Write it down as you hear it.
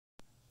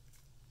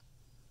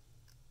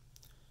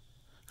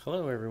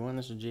Hello everyone,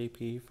 this is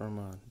JP from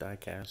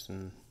Diecast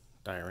and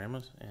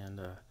Dioramas, and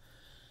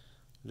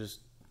just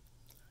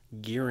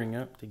gearing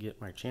up to get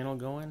my channel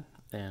going.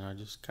 And I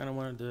just kind of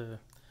wanted to,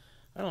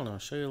 I don't know,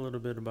 show you a little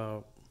bit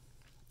about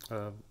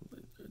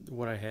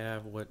what I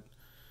have, what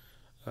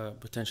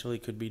potentially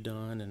could be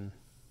done,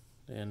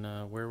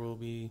 and where we'll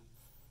be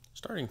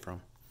starting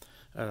from.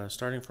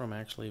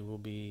 Actually will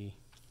be,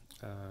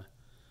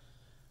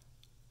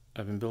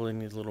 I've been building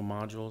these little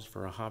modules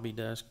for a hobby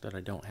desk that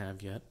I don't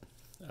have yet.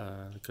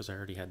 Because I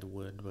already had the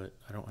wood, but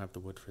I don't have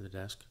the wood for the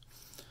desk.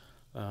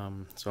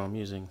 So I'm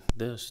using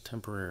this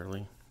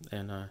temporarily,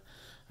 and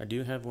I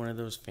do have one of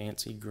those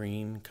fancy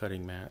green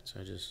cutting mats.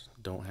 I just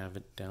don't have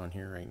it down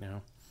here right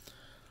now.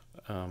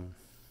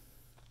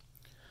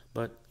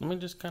 But let me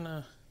just kind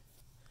of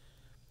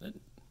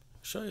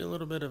show you a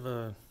little bit of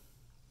I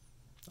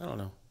don't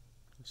know,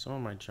 some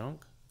of my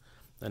junk,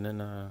 and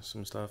then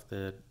some stuff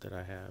that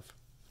I have.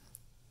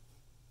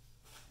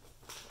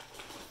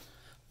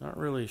 Not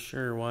really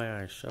sure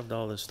why I shoved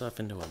all this stuff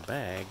into a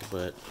bag,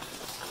 but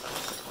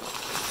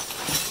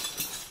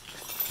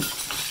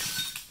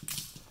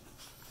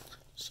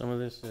some of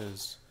this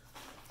is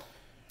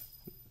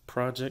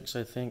projects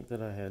I think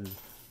that I had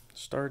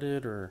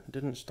started or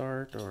didn't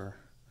start, or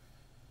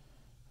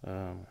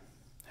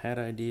had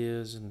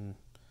ideas and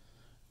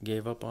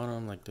gave up on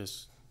them, like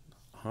this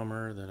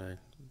Hummer that I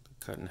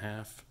cut in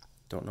half.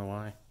 Don't know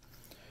why.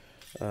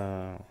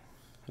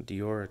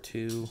 Diora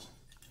 2.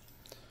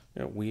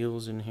 Got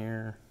wheels in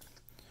here.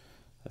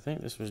 I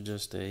think this was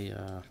just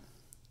a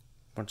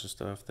bunch of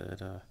stuff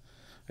that I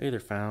either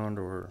found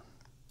or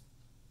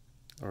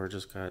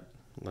just got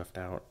left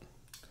out.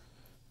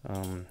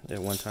 At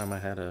one time I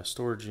had a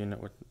storage unit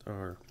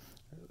or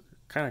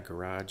kind of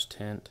garage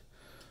tent,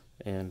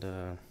 and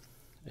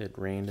it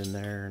rained in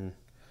there, and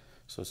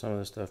so some of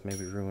the stuff may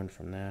be ruined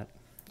from that.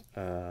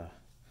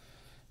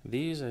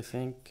 These I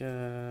think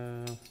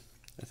I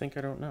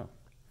don't know.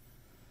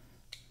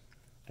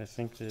 I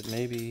think that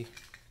maybe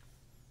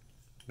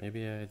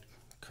I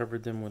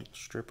covered them with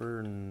stripper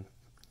and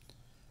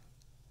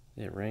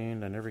it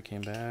rained, I never came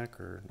back,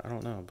 or I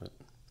don't know, but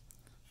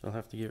they'll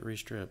have to get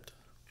restripped.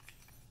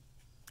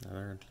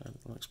 That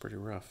looks pretty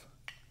rough.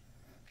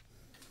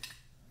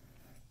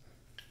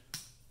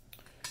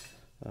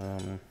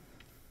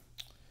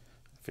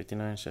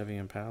 59 Chevy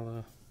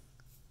Impala.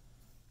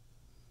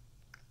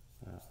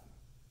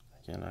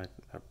 Again, I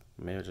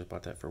may have just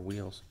bought that for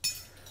wheels.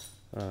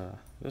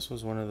 This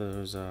was one of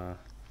those, I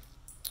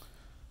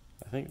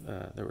think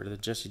there were the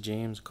Jesse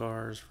James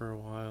cars for a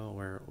while,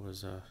 where it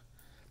was,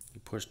 you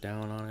push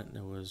down on it and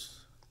it was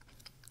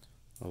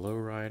a low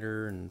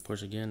rider, and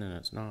push again and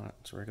it's not.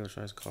 It's a regular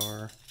sized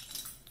car.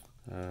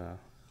 A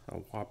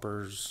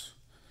Whoppers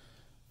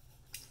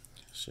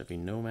Chevy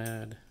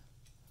Nomad.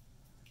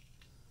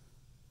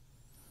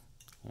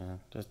 Yeah,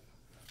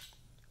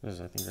 I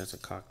think that's a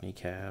Cockney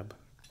cab.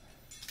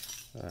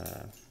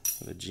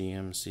 The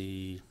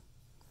GMC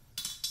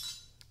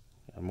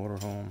a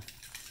motorhome,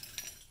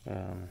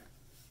 a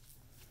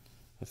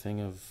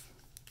thing of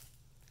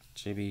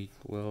JB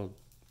Weld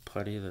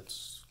putty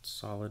that's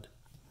solid.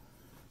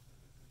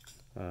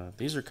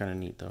 These are kind of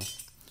neat though.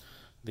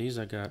 These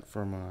I got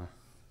from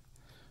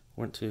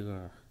went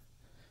to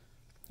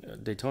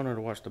Daytona to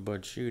watch the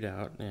Bud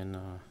Shootout in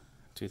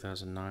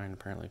 2009,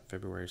 apparently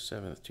February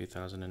 7th,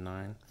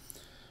 2009.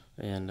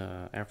 And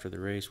after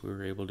the race, we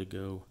were able to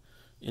go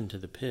into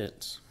the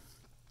pits.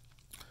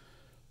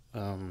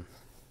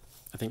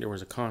 I think there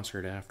was a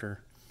concert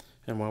after,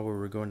 and while we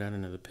were going down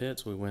into the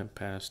pits, we went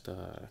past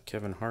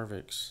Kevin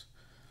Harvick's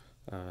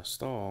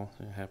stall,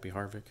 Happy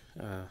Harvick,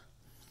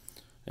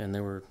 and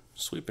they were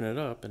sweeping it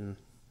up, and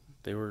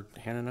they were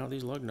handing out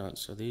these lug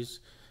nuts. So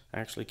these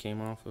actually came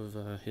off of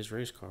his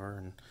race car,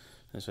 and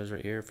it says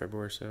right here,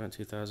 February 7th,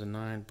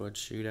 2009, Bud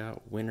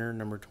Shootout, winner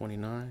number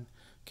 29,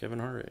 Kevin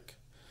Harvick.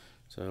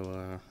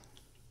 So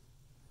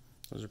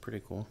those are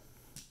pretty cool.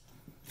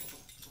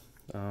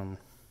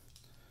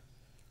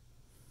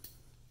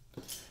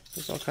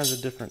 There's all kinds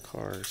of different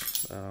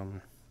cars.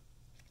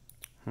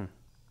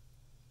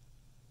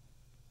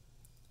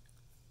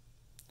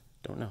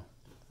 Don't know.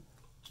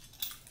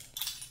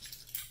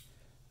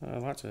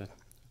 Lots of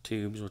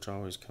tubes, which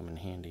always come in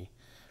handy.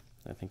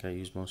 I think I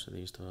used most of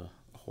these to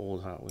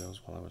hold Hot Wheels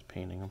while I was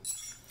painting them.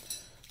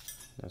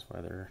 That's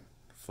why they're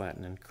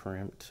flattened and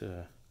crimped.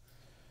 Of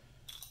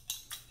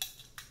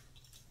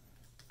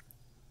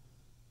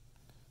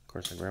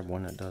course, I grabbed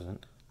one that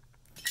doesn't.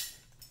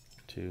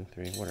 2,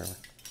 3, whatever.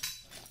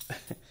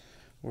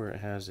 Where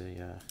it has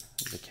the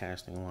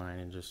casting line,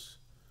 and just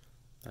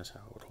that's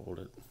how I would hold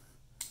it.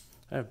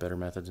 I have better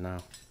methods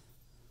now.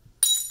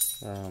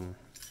 I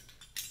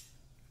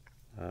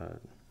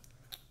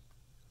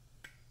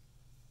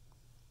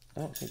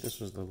don't think this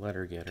was the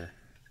letter getter,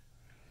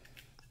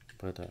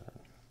 but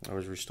I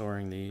was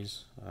restoring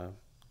these.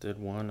 Did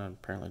one, I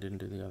apparently didn't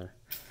do the other.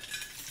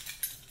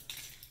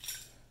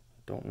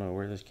 Don't know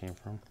where this came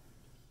from.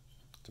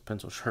 It's a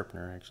pencil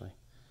sharpener, actually.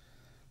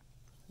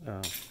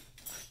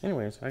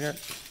 Anyways, I got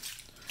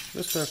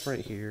this stuff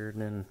right here,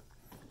 and then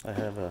I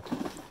have a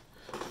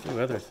few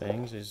other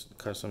things, these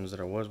customs that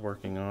I was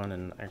working on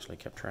and actually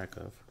kept track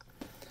of.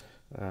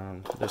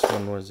 This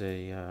one was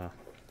a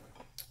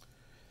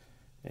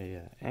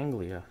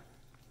Anglia.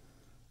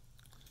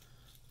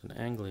 An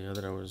Anglia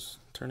that I was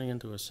turning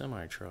into a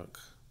semi-truck,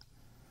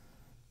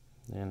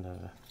 and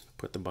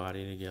put the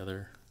body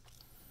together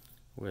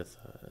with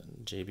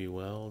JB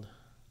Weld.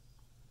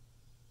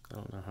 I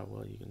don't know how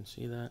well you can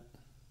see that,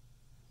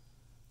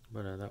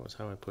 but that was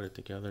how I put it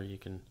together. You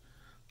can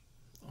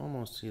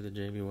almost see the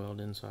JB Weld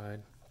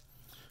inside.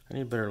 I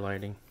need better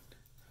lighting,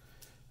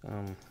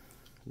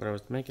 but I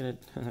was making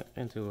it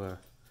into a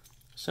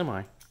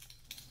semi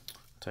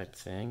type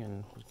thing,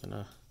 and was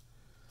gonna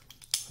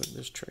hook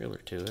this trailer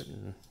to it,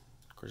 and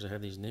of course I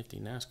had these nifty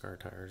NASCAR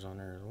tires on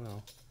there as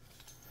well.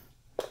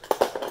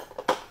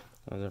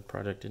 That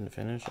project didn't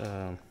finish.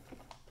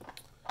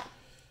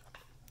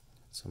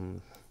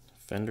 Some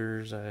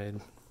fenders I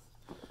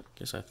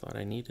guess I thought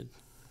I needed.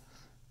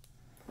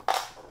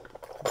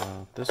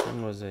 This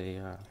one was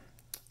the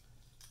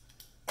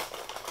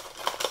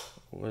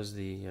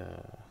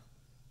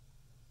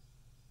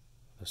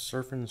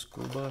surfing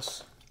school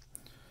bus,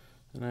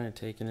 and I had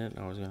taken it and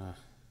I was gonna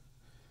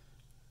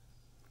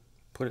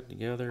put it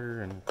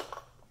together and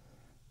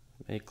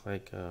make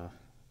like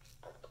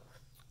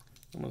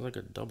almost like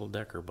a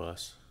double-decker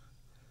bus,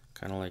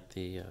 kind of like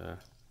the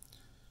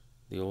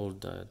old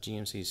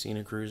GMC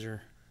Cena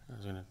Cruiser. I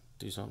was gonna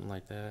do something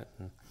like that,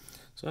 and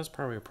so that's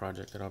probably a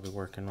project that I'll be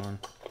working on.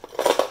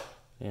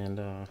 And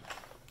of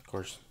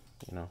course,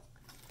 you know,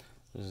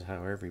 this is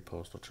how every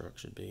postal truck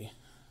should be.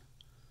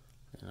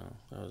 You know,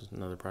 that was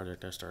another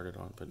project I started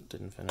on but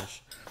didn't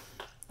finish.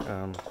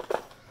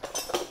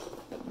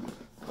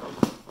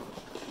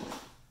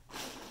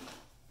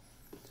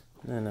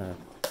 Then, of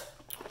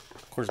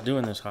course,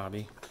 doing this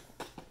hobby,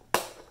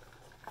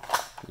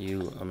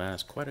 you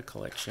amass quite a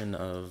collection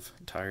of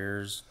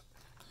tires,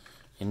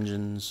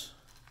 engines,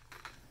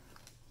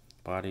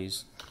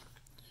 bodies,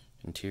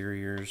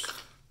 interiors,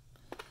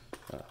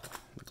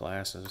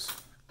 glasses,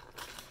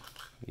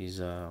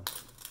 these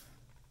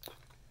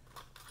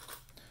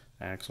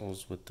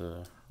axles with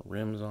the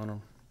rims on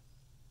them,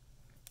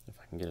 if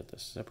I can get it to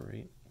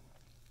separate,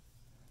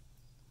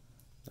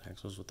 the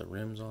axles with the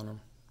rims on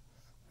them,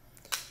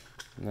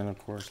 and then of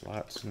course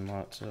lots and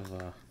lots of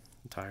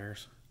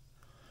tires.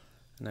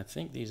 And I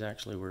think these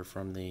actually were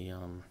from the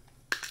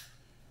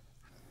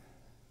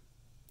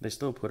they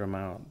still put them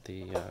out,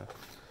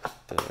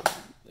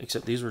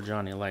 except these were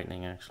Johnny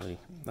Lightning actually,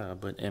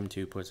 but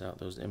M2 puts out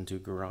those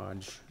M2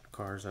 Garage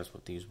cars. That's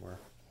what these were,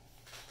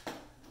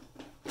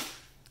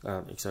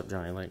 except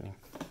Johnny Lightning.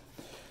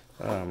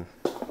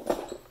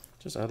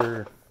 Just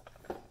other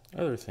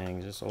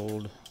things. It's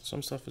old.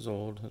 Some stuff is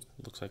old. It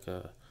looks like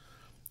a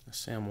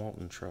Sam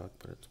Walton truck,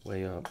 but it's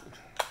way up.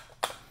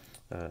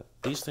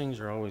 These things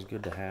are always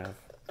good to have.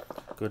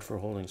 Good for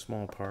holding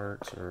small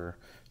parts or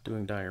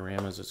doing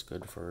dioramas. It's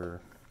good for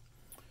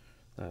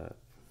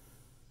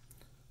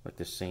like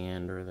the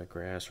sand or the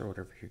grass or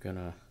whatever you're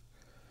gonna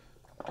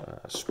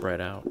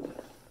spread out.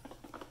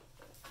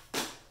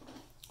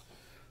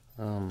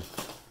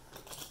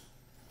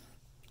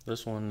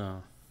 This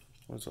one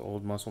was an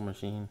old muscle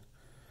machine.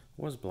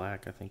 It was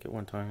black, I think, at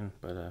one time,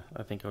 but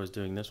I think I was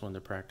doing this one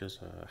to practice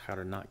how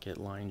to not get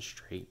lines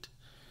straight.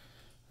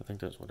 I think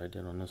that's what I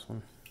did on this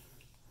one.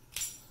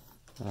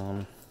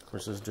 Of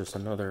course, this is just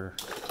another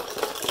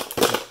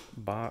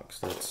box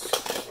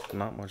that's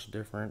not much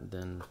different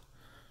than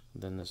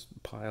this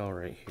pile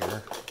right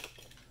here.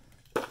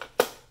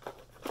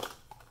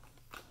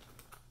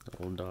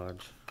 The old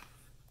Dodge.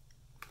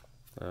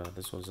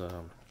 This was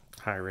a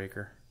high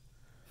raker.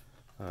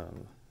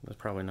 That's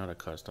probably not a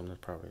custom. That's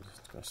probably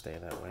just gonna stay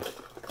that way.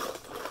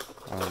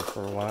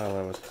 For a while,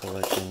 I was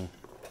collecting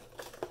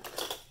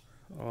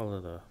all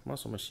of the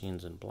muscle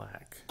machines in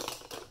black,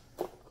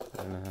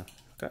 and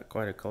got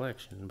quite a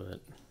collection, but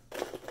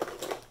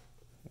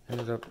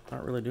ended up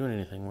not really doing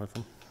anything with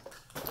them.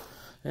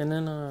 And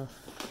then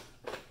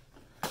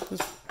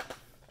just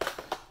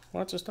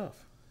lots of stuff,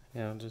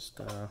 you know, just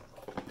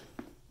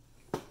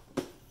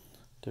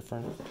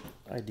different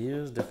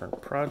ideas,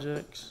 different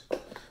projects,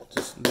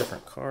 just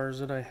different cars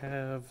that I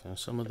have. And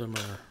some of them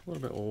are a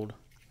little bit old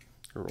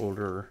or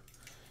older,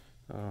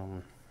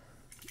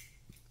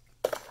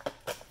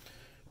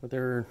 but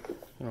they're,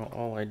 you know,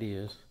 all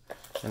ideas.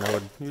 And I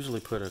would usually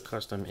put a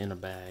custom in a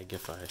bag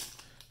if I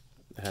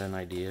had an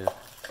idea.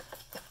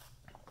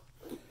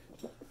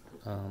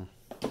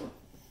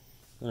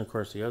 Then of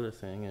course the other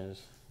thing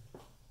is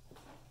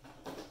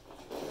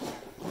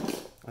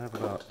I have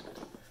about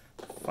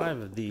 5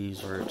 of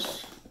these where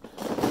it's,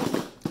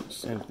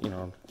 you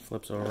know,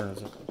 flips over and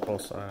it's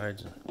both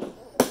sides.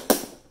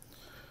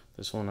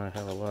 This one I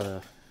have a lot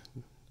of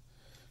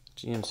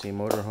GMC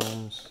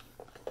motorhomes.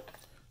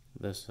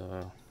 This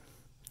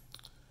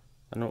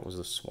I know it was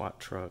a SWAT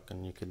truck,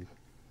 and you could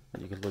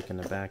look in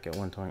the back at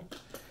one time.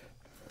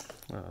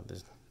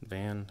 This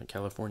van, a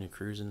California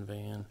cruising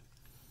van.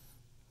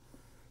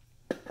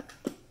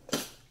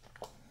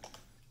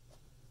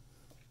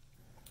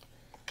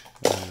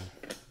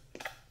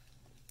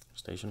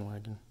 station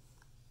wagon.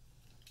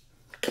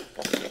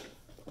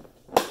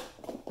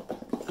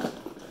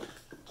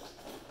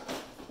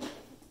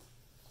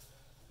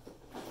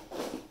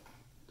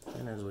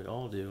 And as we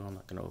all do, I'm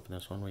not going to open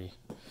this one, we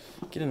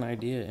get an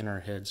idea in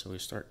our head, so we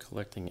start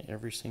collecting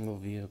every single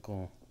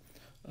vehicle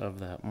of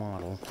that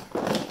model,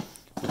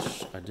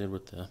 which I did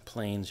with the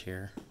planes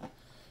here.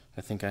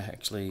 I think I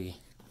actually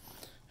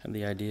had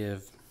the idea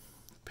of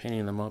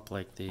painting them up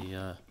like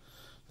the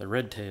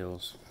red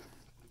tails.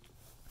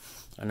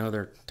 I know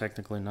they're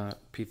technically not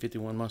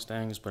P-51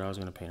 Mustangs, but I was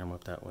going to paint them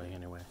up that way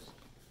anyway.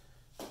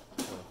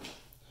 So,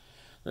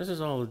 this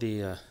is all of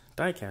the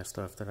diecast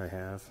stuff that I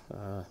have.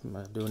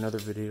 I'll do another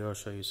video. I'll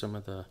show you some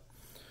of the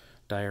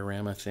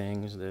diorama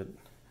things that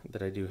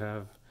I do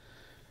have,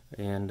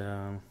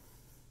 and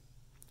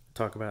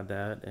talk about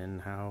that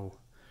and how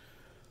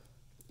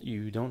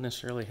you don't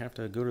necessarily have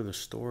to go to the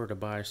store to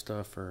buy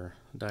stuff for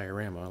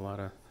diorama. A lot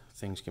of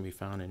things can be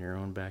found in your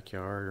own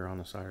backyard or on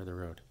the side of the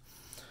road.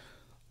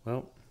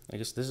 Well, I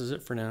guess this is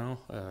it for now.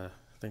 I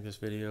think this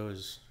video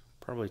is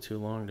probably too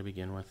long to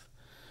begin with,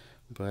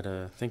 but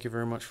thank you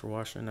very much for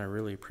watching. I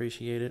really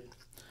appreciate it,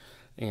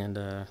 and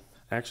I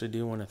actually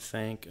do want to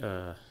thank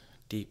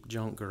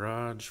Diecast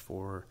Garage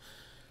for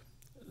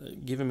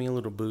giving me a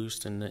little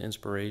boost and the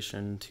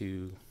inspiration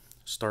to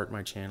start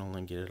my channel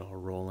and get it all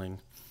rolling.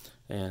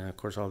 And of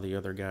course all the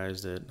other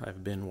guys that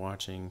I've been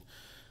watching,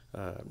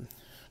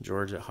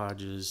 George at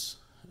Hodges,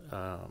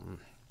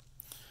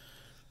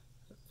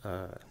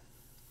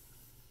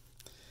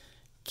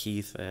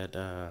 Keith at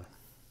I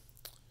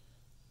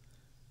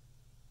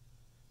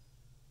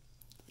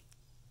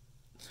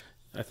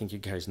think you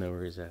guys know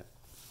where he's at.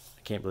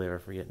 I can't believe I'm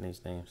forgetting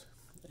these names.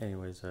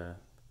 Anyways, there's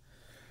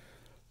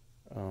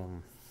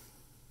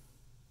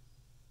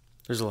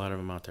a lot of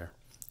them out there,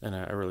 and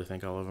I really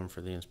thank all of them for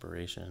the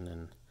inspiration.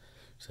 And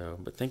so,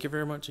 but thank you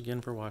very much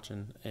again for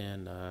watching,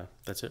 and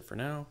that's it for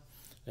now,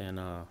 and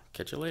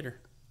catch you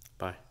later.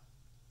 Bye.